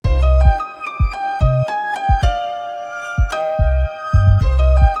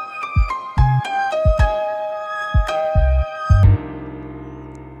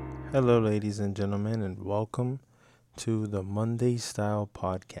ladies and gentlemen, and welcome to the Monday Style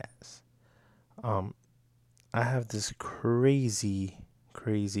Podcast. Um, I have this crazy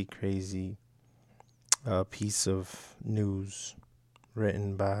piece of news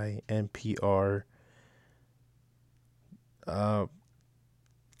written by NPR. Uh,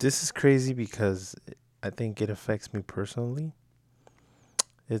 this is crazy because I think it affects me personally.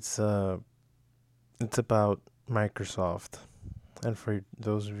 It's uh, it's about Microsoft, and for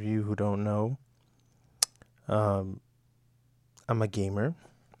those of you who don't know, um, I'm a gamer,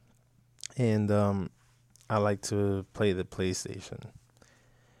 and I like to play the PlayStation.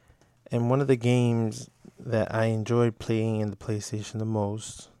 And one of the games that I enjoy playing in the PlayStation the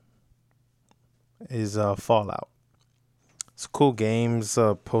most is Fallout. It's a cool game. It's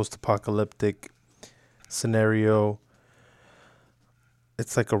a post-apocalyptic scenario.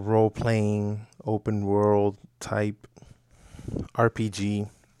 It's like a role-playing, open world type RPG,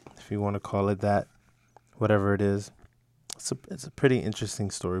 if you want to call it that, whatever it is. It's a pretty interesting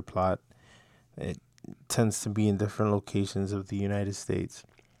story plot. It tends to be in different locations of the United States.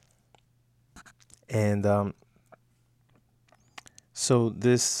 And so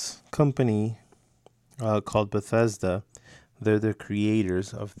this company called Bethesda, they're the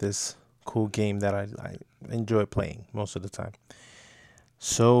creators of this cool game that I enjoy playing most of the time.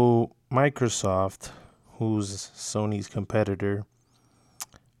 So Microsoft, who's Sony's competitor,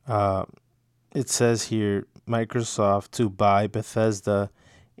 uh, it says here Microsoft to buy Bethesda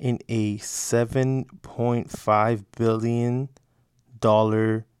in a $7.5 billion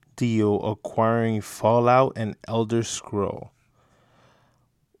deal acquiring Fallout and Elder Scroll.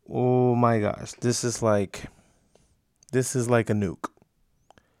 Oh my gosh, this is like a nuke.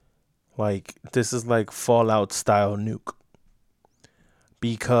 Like this is like Fallout style nuke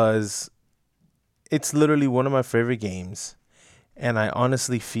because it's literally one of my favorite games, and I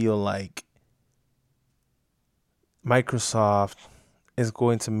honestly feel like Microsoft is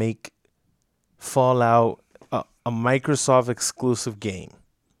going to make Fallout a Microsoft exclusive game.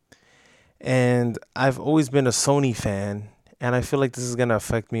 And I've always been a Sony fan, and I feel like this is going to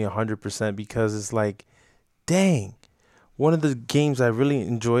affect me 100% because it's like, dang, one of the games I really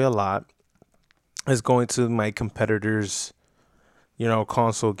enjoy a lot is going to my competitors,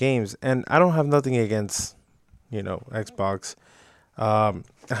 console games. And I don't have nothing against, Xbox. I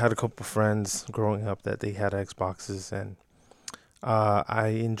had a couple friends growing up that they had Xboxes, and I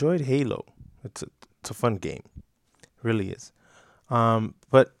enjoyed Halo. It's a fun game, really is.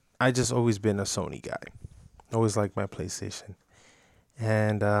 But I just always been a Sony guy. Always liked my PlayStation,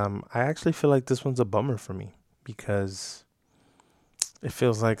 and I actually feel like this one's a bummer for me because it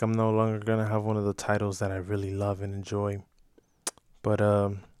feels like I'm no longer gonna have one of the titles that I really love and enjoy. But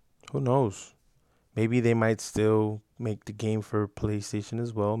who knows? Maybe they might still make the game for PlayStation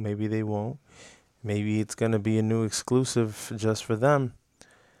as well. Maybe they won't. Maybe it's gonna be a new exclusive just for them.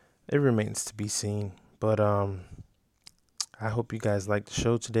 It remains to be seen. But I hope you guys liked the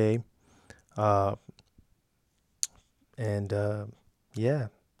show today. Uh, and yeah,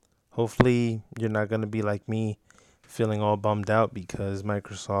 hopefully you're not gonna be like me, feeling all bummed out because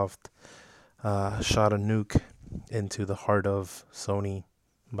Microsoft shot a nuke into the heart of Sony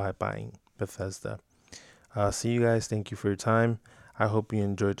by buying Bethesda. See you guys. Thank you for your time. I hope you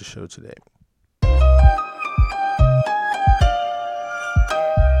enjoyed the show today.